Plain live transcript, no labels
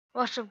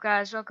What's up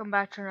guys, welcome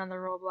back to another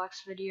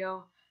Roblox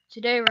video.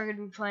 Today we're going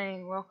to be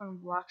playing Welcome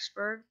to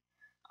Bloxburg.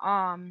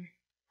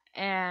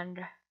 And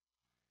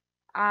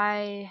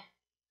I've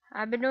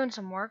been doing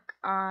some work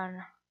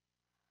on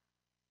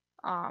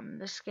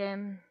this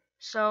game.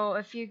 So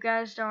if you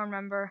guys don't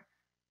remember,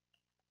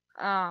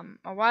 a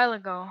while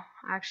ago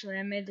actually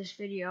I made this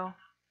video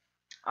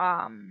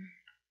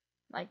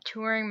like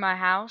touring my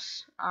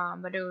house,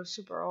 but it was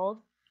super old.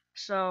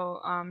 So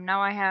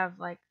now I have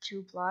like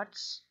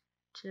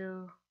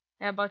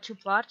about two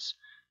plots.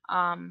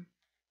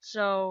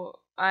 So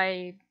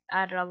I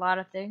added a lot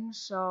of things.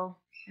 So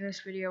in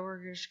this video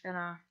we're just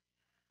gonna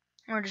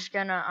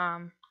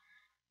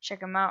check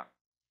them out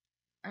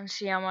and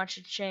see how much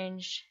it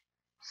changed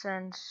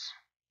since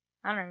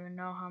I don't even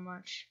know how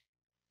much.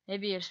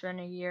 Maybe it's been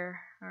a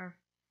year or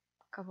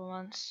a couple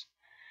months.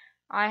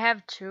 I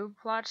have two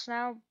plots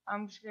now.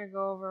 I'm just gonna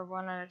go over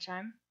one at a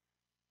time.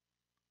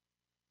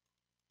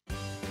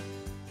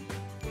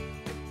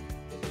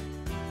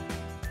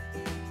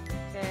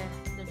 Okay,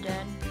 the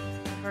den,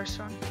 the first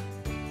one,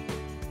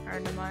 or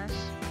demise.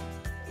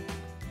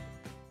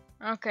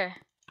 Okay,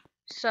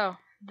 so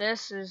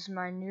this is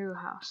my new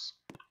house.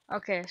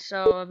 Okay,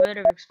 so a bit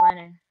of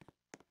explaining.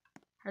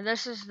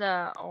 This is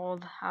the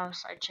old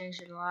house. I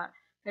changed it a lot.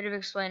 Bit of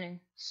explaining.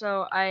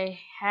 So I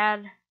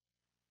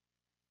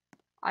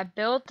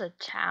built a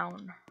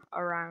town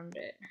around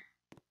it.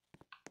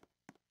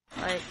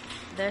 Like,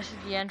 this is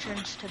the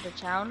entrance to the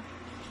town.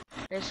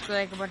 Basically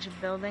like a bunch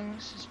of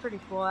buildings. It's pretty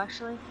cool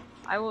actually.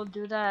 I will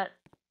do that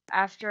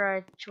after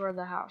I tour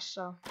the house.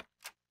 So,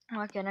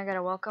 okay, and I got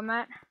a welcome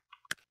mat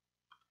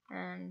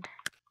and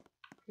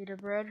pita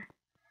bread,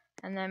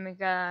 and then we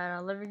got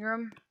a living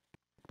room,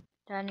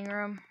 dining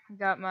room. We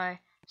got my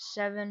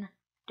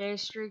 7-day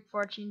streak,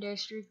 14-day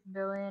streak,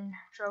 billion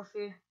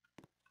trophy.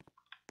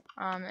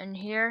 In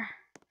here,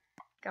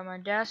 got my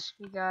desk.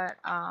 We got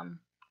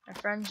my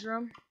friend's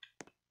room.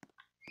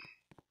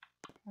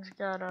 He's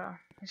got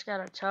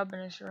a tub in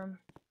his room.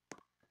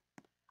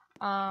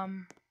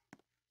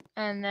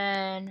 And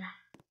then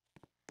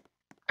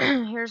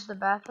here's the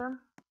bathroom.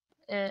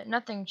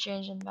 Nothing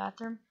changed in the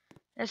bathroom.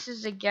 This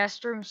is the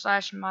guest room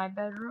 / my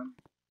bedroom.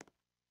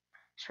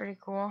 It's pretty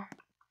cool.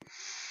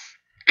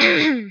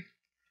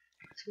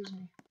 Excuse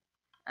me.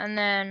 And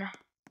then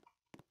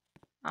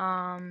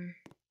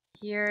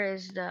here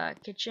is the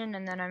kitchen,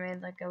 and then I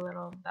made like a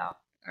little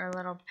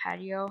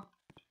patio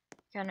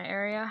kind of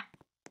area.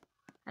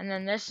 And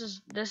then this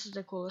is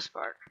the coolest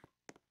part.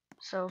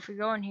 So if we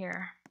go in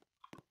here,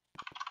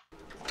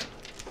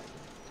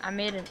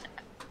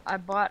 I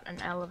bought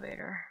an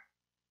elevator.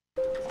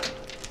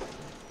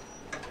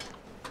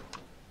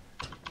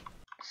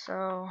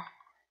 So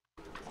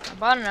I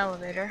bought an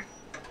elevator,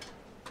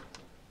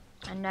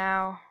 and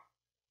now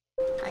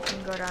I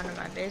can go down to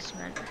my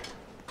basement.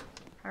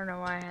 I don't know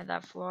why I had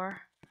that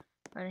floor,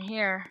 but in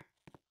here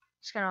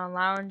it's got a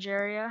lounge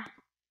area.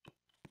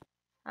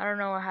 I don't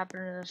know what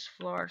happened to this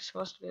floor. It's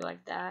supposed to be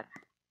like that.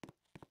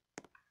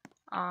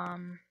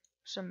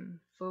 Some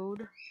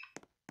food.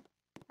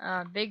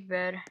 Big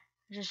bed.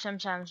 Just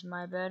sometimes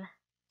my bed.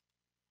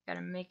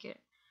 Gotta make it.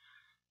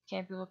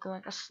 Can't be looking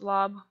like a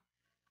slob.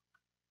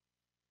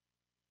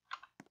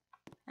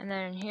 And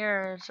then in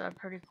here is a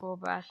pretty cool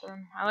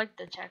bathroom. I like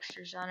the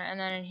textures on it. And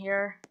then in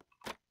here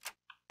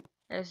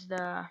is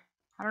I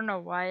don't know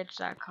why it's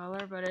that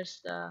color, but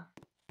that's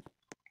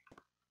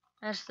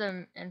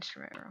the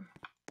instrument room.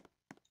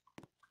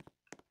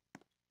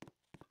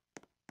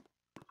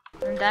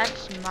 And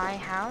that's my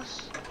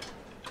house.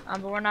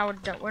 But we're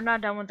not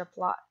done with the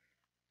plot.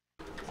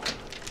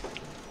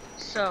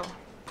 So,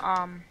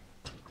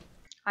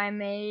 I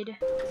made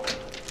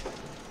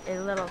a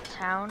little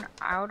town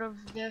out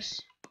of this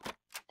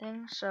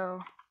thing,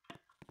 so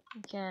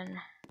you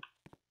can.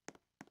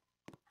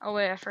 Oh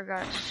wait, I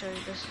forgot to show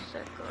you. This is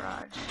the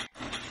garage.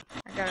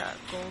 I got a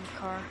gold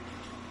car.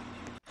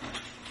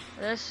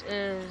 This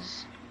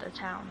is the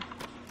town.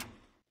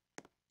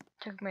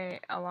 Took me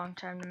a long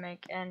time to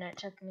make, and it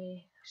took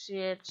me. See,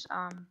 it's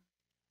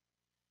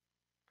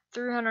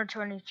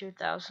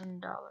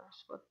 $322,000.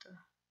 What the?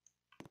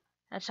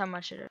 That's how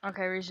much it is.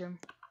 Okay, resume.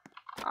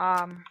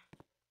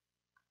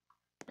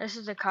 This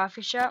is a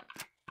coffee shop.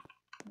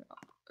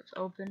 It's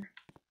open.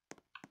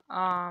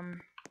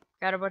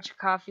 Got a bunch of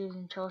coffees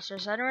and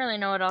toasters. I don't really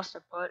know what else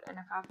to put in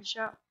a coffee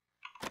shop.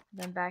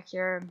 Then back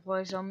here,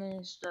 employees only,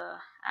 is the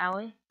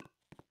alley.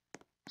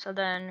 So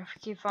then, if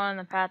you keep following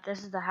the path,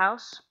 this is the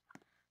house.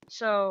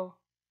 So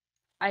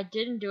I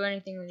didn't do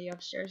anything with the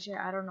upstairs here.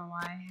 I don't know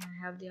why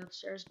I have the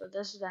upstairs, but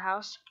this is the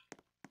house.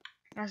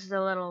 This is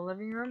the little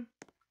living room.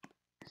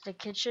 It's the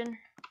kitchen.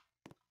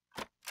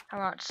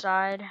 Come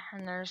outside,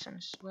 and there's some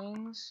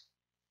swings.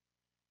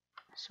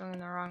 Swinging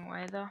the wrong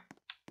way though.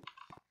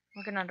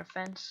 Looking at a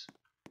fence.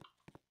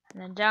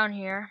 And then down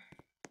here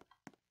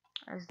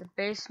is the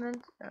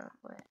basement. Oh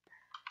wait.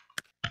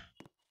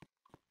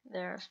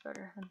 There's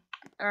better.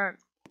 Or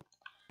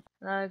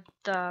the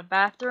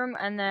bathroom,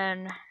 and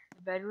then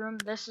the bedroom.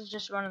 This is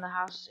just one of the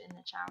houses in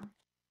the town.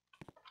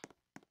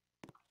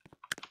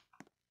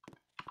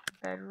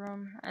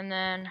 bedroom. And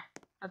then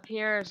up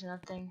here is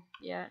nothing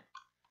yet.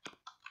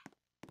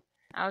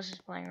 I was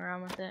just playing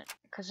around with it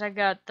because I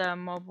got the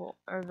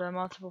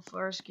multiple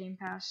floors game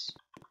pass.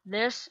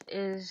 This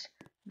is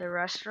the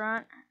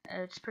restaurant.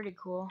 It's pretty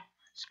cool.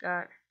 It's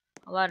got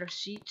a lot of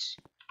seats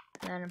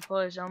and then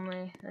employees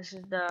only. This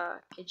is the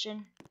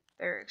kitchen.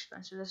 Very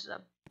expensive. This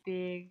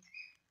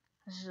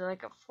is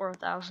like a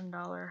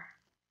 $4,000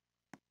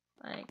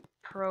 like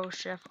pro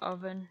chef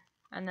oven,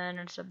 and then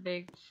it's a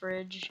big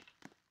fridge.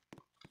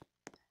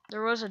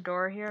 There was a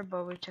door here,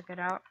 but we took it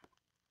out.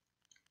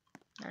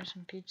 There's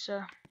some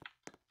pizza.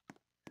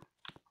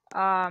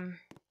 And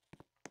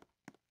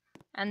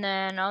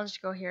then I'll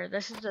just go here.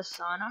 This is the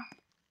sauna.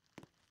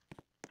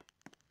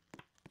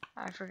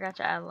 I forgot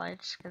to add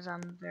lights because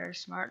I'm very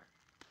smart.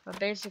 But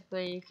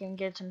basically, you can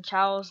get some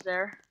towels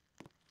there,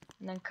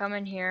 and then come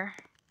in here,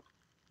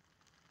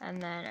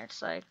 and then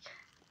it's like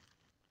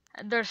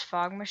there's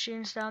fog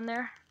machines down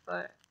there,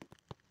 but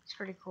it's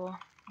pretty cool.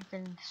 You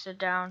can sit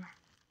down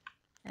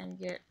and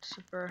get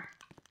super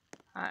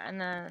hot. And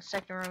then the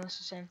second room is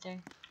the same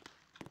thing.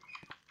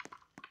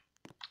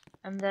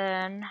 And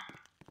then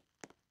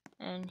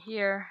in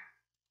here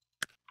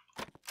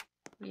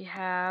we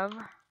have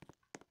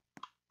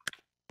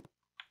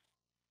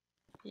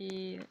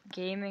the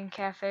gaming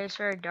cafe. It's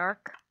very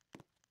dark.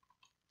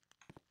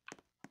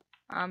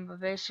 But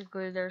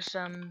basically there's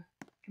some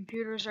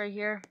computers right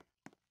here.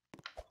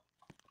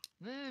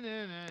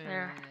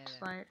 There,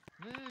 it's light.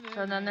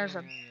 So then there's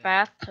a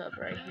bathtub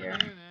right here.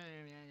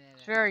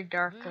 It's very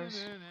dark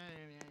because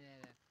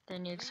they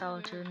need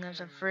solitude. And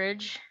there's a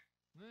fridge.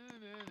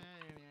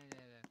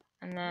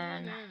 And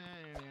then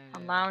a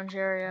lounge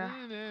area.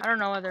 I don't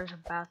know why there's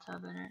a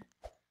bathtub in it.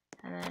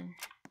 And then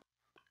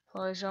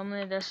employees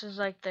only. This is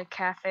like the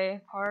cafe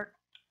part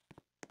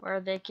where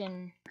they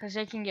can, because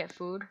they can get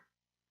food.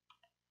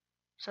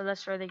 So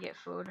that's where they get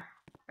food.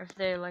 If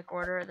they like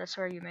order it, that's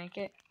where you make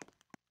it.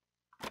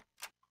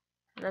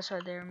 That's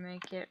why they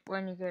make it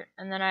when you get.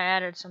 And then I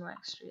added some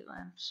like street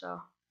lamps. So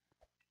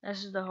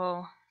this is the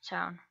whole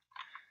town.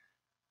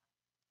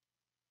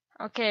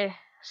 Okay,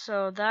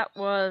 so that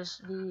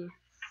was the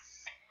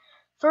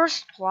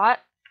first plot.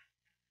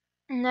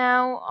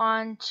 Now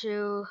on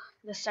to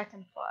the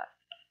second plot.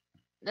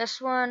 This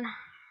one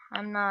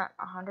I'm not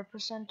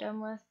 100%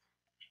 done with.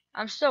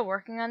 I'm still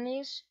working on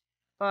these,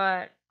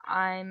 but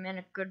I'm in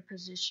a good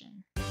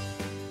position.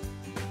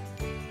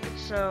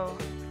 So,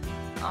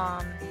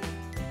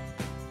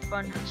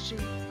 fun history,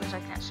 because I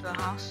can't spell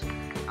house.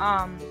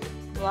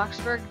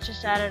 Bloxburg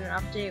just added an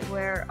update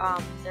where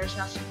there's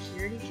now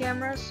security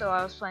cameras, so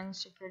I was playing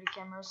security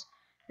cameras.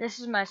 This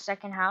is my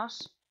second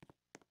house.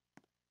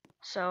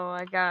 So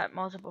I got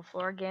multiple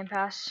floor game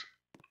pass.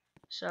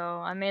 So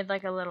I made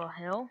like a little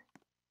hill.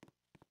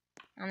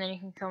 And then you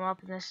can come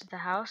up and this is the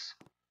house.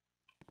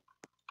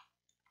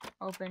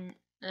 Open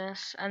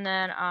this and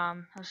then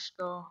let's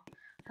go.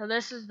 So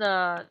this is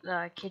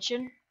the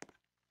kitchen.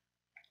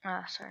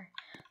 Sorry.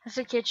 That's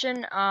the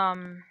kitchen.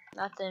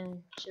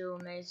 Nothing too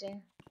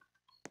amazing.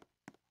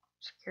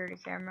 Security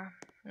camera.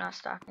 Not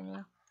stalking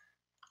you.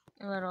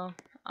 A little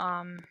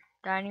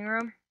dining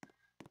room.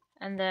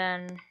 And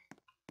then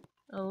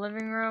the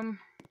living room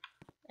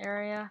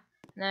area,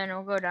 and then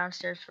we'll go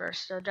downstairs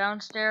first. So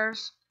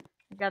downstairs,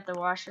 we got the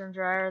washer and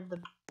dryer, the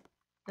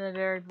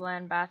very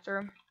bland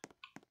bathroom,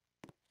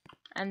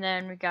 and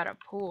then we got a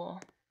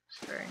pool.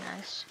 It's very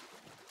nice.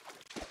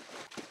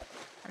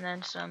 And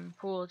then some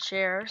pool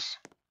chairs,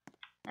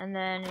 and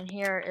then in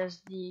here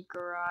is the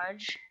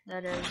garage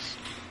that is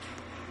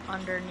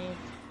underneath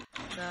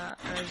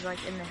or is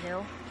like in the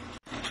hill.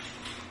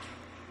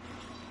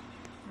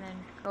 And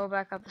then go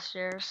back up the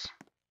stairs.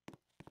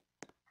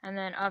 And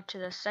then up to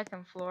the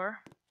second floor.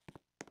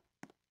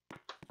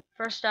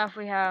 First off,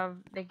 we have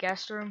the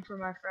guest room for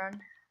my friend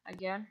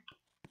again.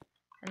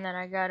 And then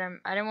I got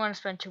him, I didn't want to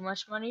spend too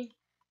much money,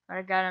 but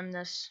I got him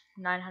this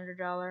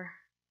 $900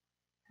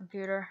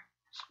 computer.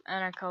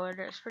 And I colored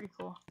it. It's pretty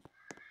cool.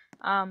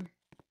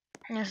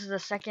 This is the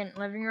second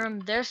living room.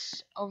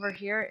 This over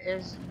here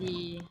is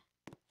the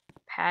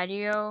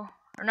patio.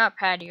 Or not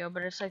patio,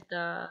 but it's like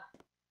the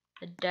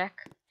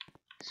deck.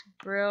 It's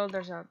a grill.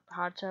 There's a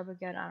hot tub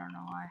again. I don't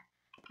know why.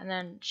 And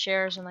then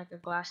chairs and like a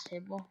glass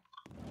table.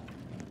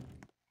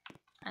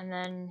 And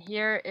then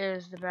here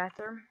is the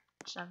bathroom.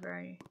 It's not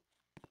very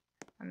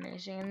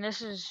amazing. And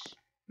this is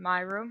my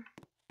room.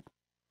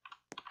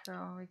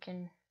 So we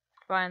can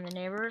find the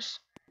neighbors.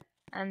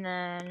 And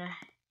then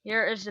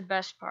here is the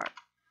best part.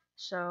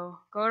 So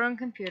go to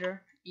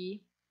computer, E.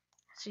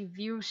 See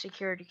view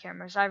security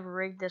cameras. I've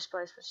rigged this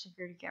place with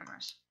security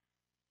cameras.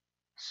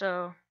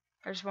 So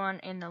there's one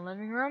in the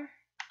living room.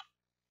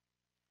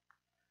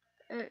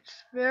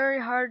 It's very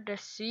hard to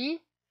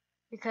see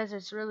because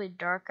it's really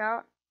dark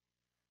out,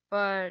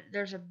 but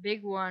there's a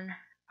big one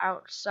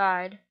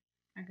outside.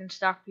 I can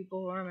stalk people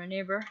who are my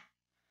neighbor.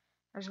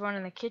 There's one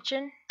in the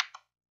kitchen,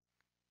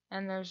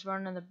 and there's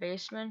one in the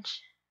basement,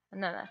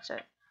 and then that's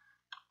it.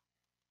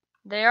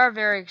 They are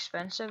very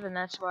expensive, and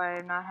that's why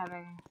I'm not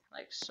having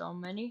like so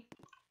many.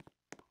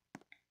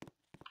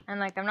 And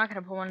like, I'm not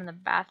gonna put one in the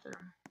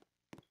bathroom.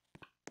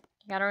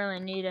 I don't really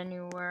need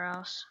anywhere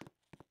else.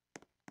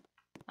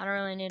 I don't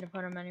really need to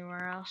put them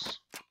anywhere else.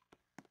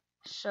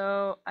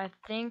 So I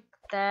think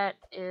that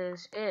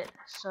is it.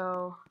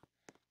 So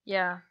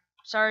yeah,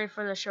 sorry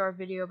for the short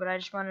video, but I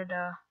just wanted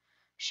to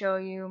show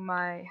you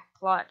my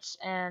plots,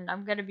 and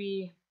I'm gonna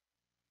be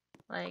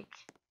like,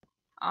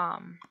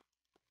 I'm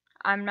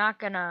not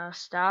gonna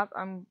stop.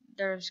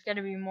 There's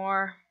gonna be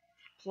more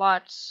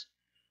plots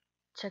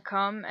to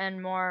come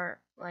and more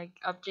like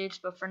updates,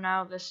 but for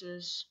now this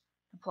is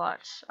the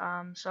plots.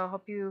 So I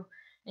hope you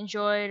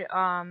enjoyed.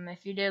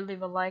 If you did,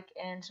 leave a like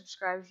and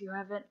subscribe if you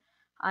haven't.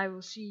 I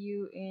will see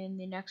you in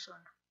the next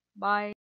one. Bye.